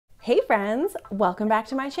Hey friends, welcome back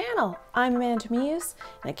to my channel. I'm AmandaMuse,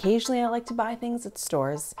 and occasionally I like to buy things at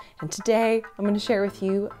stores. And today I'm going to share with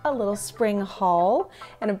you a little spring haul.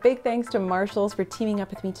 And a big thanks to Marshalls for teaming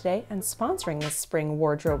up with me today and sponsoring this spring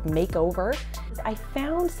wardrobe makeover. I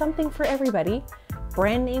found something for everybody,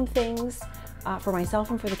 brand name things, for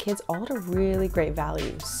myself and for the kids, all at a really great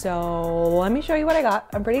value. So let me show you what I got.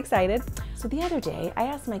 I'm pretty excited. So the other day, I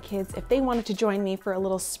asked my kids if they wanted to join me for a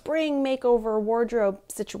little spring makeover wardrobe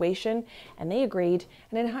situation, and they agreed.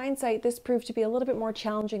 And in hindsight, this proved to be a little bit more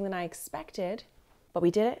challenging than I expected, but we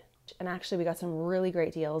did it. And actually, we got some really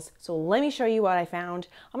great deals. So let me show you what I found.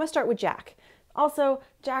 I'm gonna start with Jack. Also,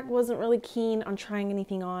 Jack wasn't really keen on trying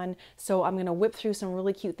anything on, so I'm gonna whip through some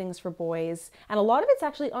really cute things for boys. And a lot of it's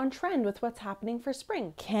actually on trend with what's happening for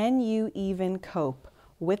spring. Can you even cope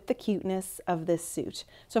with the cuteness of this suit?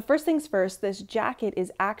 So first things first, this jacket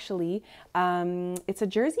is actually, it's a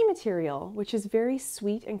jersey material, which is very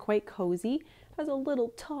sweet and quite cozy. It has a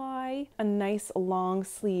little tie, a nice long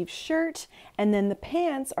sleeve shirt, and then the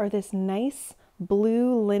pants are this nice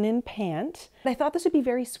blue linen pant. I thought this would be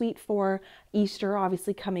very sweet for Easter,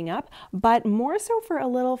 obviously coming up, but more so for a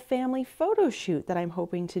little family photo shoot that I'm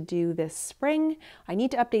hoping to do this spring. I need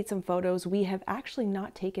to update some photos. We have actually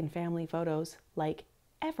not taken family photos like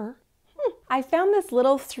ever. I found this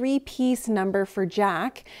little 3-piece number for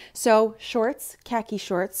Jack. So shorts, khaki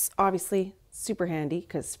shorts, obviously super handy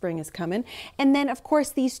because spring is coming. And then of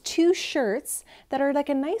course these 2 shirts that are like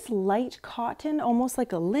a nice light cotton, almost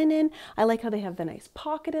like a linen. I like how they have the nice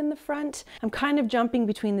pocket in the front. I'm kind of jumping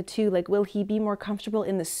between the two, like will he be more comfortable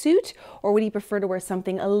in the suit or would he prefer to wear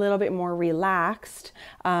something a little bit more relaxed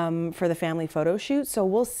for the family photo shoot? So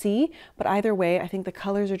we'll see, but either way, I think the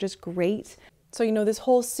colors are just great. So, you know, this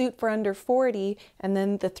whole suit for under 40 and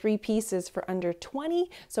then the 3 pieces for under 20.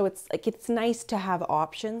 So it's like, it's nice to have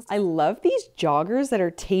options. I love these joggers that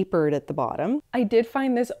are tapered at the bottom. I did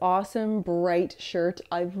find this awesome bright shirt.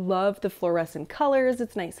 I love the fluorescent colors.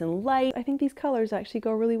 It's nice and light. I think these colors actually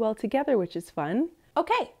go really well together, which is fun.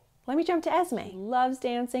 Okay. Let me jump to Esme. She loves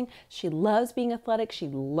dancing. She loves being athletic. She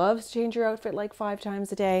loves to change her outfit like 5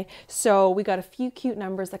 times a day. So we got a few cute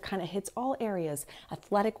numbers that kind of hits all areas.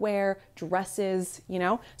 Athletic wear, dresses, you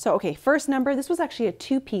know. So okay, first number, this was actually a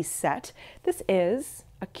 2-piece set. This is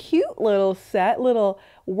a cute little set, little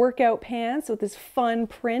workout pants with this fun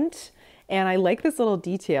print. And I like this little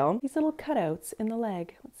detail. These little cutouts in the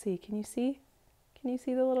leg. Let's see, can you see? Can you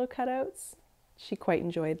see the little cutouts? She quite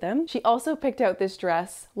enjoyed them. She also picked out this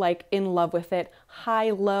dress, like in love with it.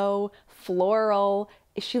 High-low, floral.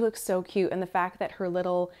 She looks so cute. And the fact that her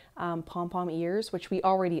little pom-pom ears, which we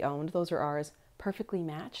already owned, those are ours, perfectly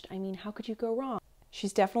matched. I mean, how could you go wrong?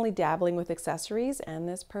 She's definitely dabbling with accessories and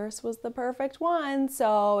this purse was the perfect one,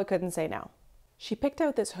 so I couldn't say no. She picked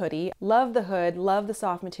out this hoodie. Love the hood, love the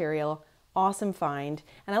soft material. Awesome find.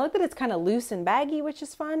 And I like that it's kind of loose and baggy, which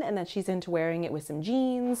is fun, and that she's into wearing it with some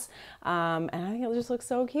jeans. And I think it just looks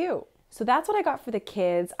so cute. So that's what I got for the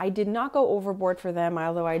kids. I did not go overboard for them,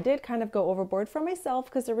 although I did kind of go overboard for myself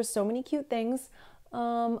because there were so many cute things.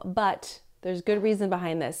 But there's good reason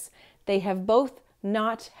behind this. They have both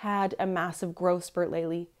not had a massive growth spurt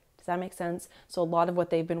lately. Does that make sense? So a lot of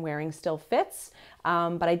what they've been wearing still fits.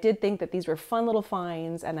 But I did think that these were fun little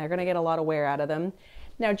finds and they're gonna get a lot of wear out of them.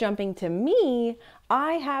 Now jumping to me,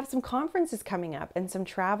 I have some conferences coming up and some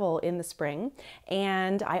travel in the spring,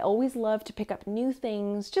 and I always love to pick up new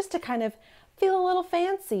things just to kind of feel a little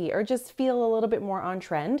fancy or just feel a little bit more on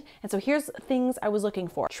trend. And so here's things I was looking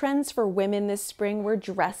for. Trends for women this spring were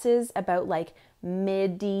dresses about like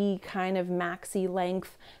midi kind of maxi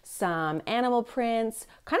length, some animal prints,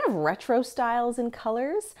 kind of retro styles and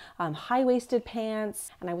colors, high-waisted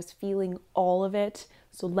pants, and I was feeling all of it.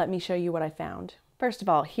 So let me show you what I found. First of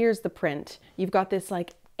all, here's the print. You've got this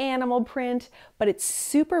like animal print, but it's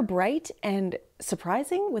super bright and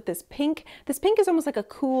surprising with this pink. This pink is almost like a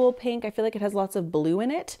cool pink. I feel like it has lots of blue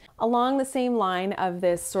in it. Along the same line of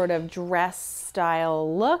this sort of dress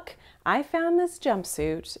style look, I found this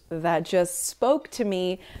jumpsuit that just spoke to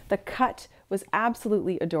me. The cut was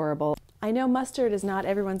absolutely adorable. I know mustard is not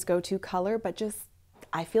everyone's go-to color, but just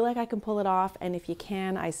I feel like I can pull it off, and if you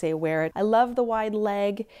can, I say wear it. I love the wide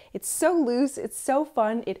leg. It's so loose, it's so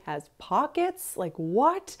fun. It has pockets, like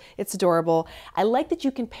what? It's adorable. I like that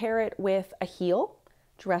you can pair it with a heel,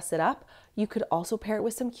 dress it up. You could also pair it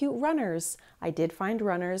with some cute runners. I did find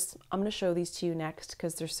runners. I'm gonna show these to you next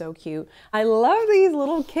because they're so cute. I love these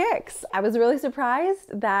little kicks. I was really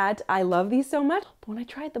surprised that I love these so much, but when I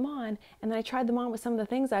tried them on, and then I tried them on with some of the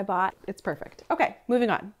things I bought, it's perfect. Okay, moving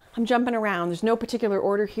on. I'm jumping around. There's no particular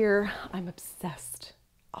order here. I'm obsessed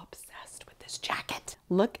with this jacket.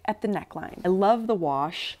 Look at the neckline. I love the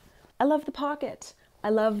wash. I love the pocket. I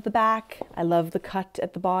love the back. I love the cut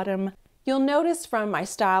at the bottom. You'll notice from my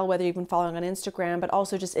style, whether you've been following on Instagram, but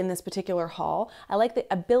also just in this particular haul, I like the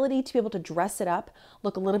ability to be able to dress it up,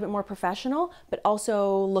 look a little bit more professional, but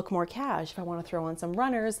also look more cash if I want to throw on some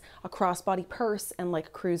runners, a crossbody purse, and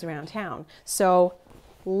like cruise around town. So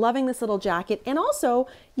loving this little jacket. And also,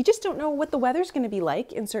 you just don't know what the weather's going to be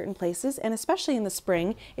like in certain places, and especially in the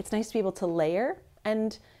spring, it's nice to be able to layer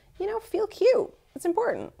and, you know, feel cute. It's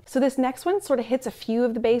important. So this next one sort of hits a few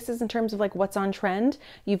of the bases in terms of like what's on trend.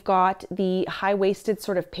 You've got the high-waisted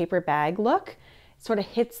sort of paper bag look. It sort of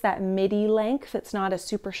hits that midi length. It's not a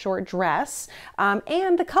super short dress.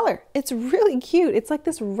 And the color, it's really cute. It's like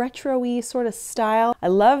this retro-y sort of style. I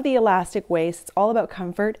love the elastic waist. It's all about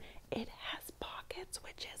comfort. It has pockets,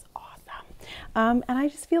 which is awesome. And I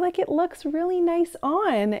just feel like it looks really nice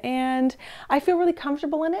on, and I feel really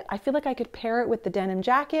comfortable in it. I feel like I could pair it with the denim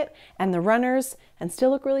jacket and the runners and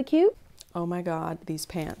still look really cute. Oh my God, these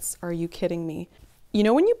pants. Are you kidding me? You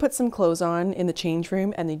know when you put some clothes on in the change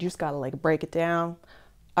room and you just gotta like break it down?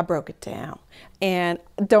 I broke it down and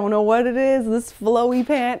don't know what it is. This flowy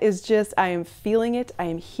pant is just, I am feeling it. I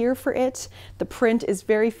am here for it. The print is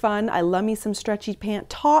very fun. I love me some stretchy pant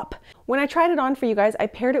top. When I tried it on for you guys, I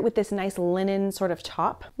paired it with this nice linen sort of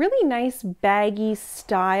top. Really nice baggy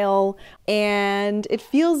style, and it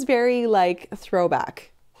feels very like throwback.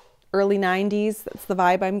 Early 90s, that's the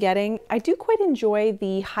vibe I'm getting. I do quite enjoy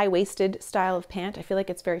the high-waisted style of pant. I feel like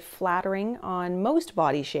it's very flattering on most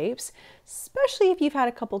body shapes, especially if you've had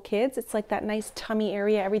a couple kids. It's like that nice tummy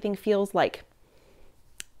area. Everything feels like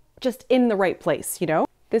just in the right place, you know?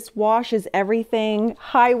 This wash is everything,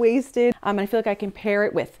 high-waisted. I feel like I can pair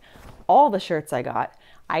it with all the shirts I got.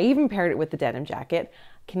 I even paired it with the denim jacket.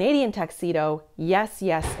 Canadian tuxedo, yes,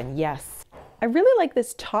 yes, and yes. I really like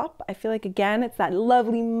this top. I feel like, again, it's that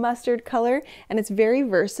lovely mustard color and it's very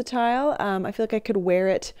versatile. I feel like I could wear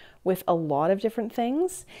it with a lot of different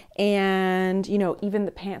things, and, you know, even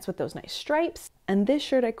the pants with those nice stripes. And this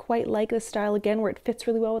shirt, I quite like this style again, where it fits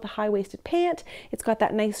really well with a high-waisted pant. It's got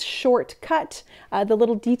that nice short cut, the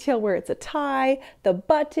little detail where it's a tie, the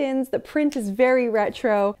buttons, the print is very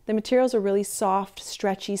retro. The materials are really soft,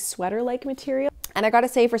 stretchy, sweater-like material. And I gotta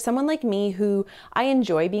say, for someone like me who I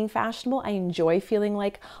enjoy being fashionable, I enjoy feeling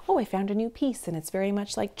like, oh, I found a new piece and it's very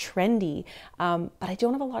much like trendy. But I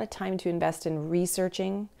don't have a lot of time to invest in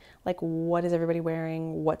researching, like what is everybody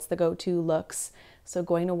wearing, what's the go-to looks. So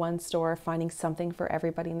going to one store, finding something for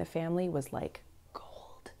everybody in the family was like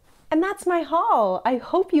gold. And that's my haul. I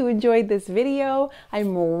hope you enjoyed this video.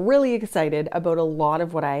 I'm really excited about a lot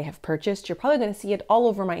of what I have purchased. You're probably gonna see it all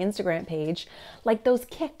over my Instagram page, like those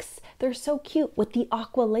kicks. They're so cute with the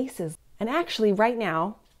aqua laces. And actually right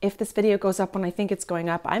now, if this video goes up when I think it's going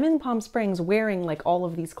up, I'm in Palm Springs wearing like all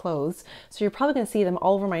of these clothes. So you're probably gonna see them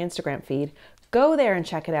all over my Instagram feed. Go there and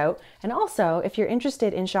check it out. And also, if you're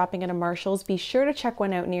interested in shopping at a Marshall's, be sure to check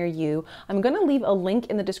one out near you. I'm gonna leave a link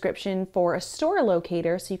in the description for a store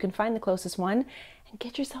locator so you can find the closest one and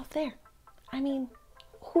get yourself there. I mean,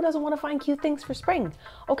 who doesn't want to find cute things for spring?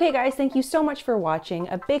 Okay guys, thank you so much for watching.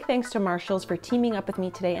 A big thanks to Marshall's for teaming up with me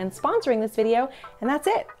today and sponsoring this video. And that's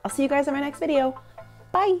it. I'll see you guys in my next video.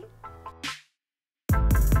 Bye.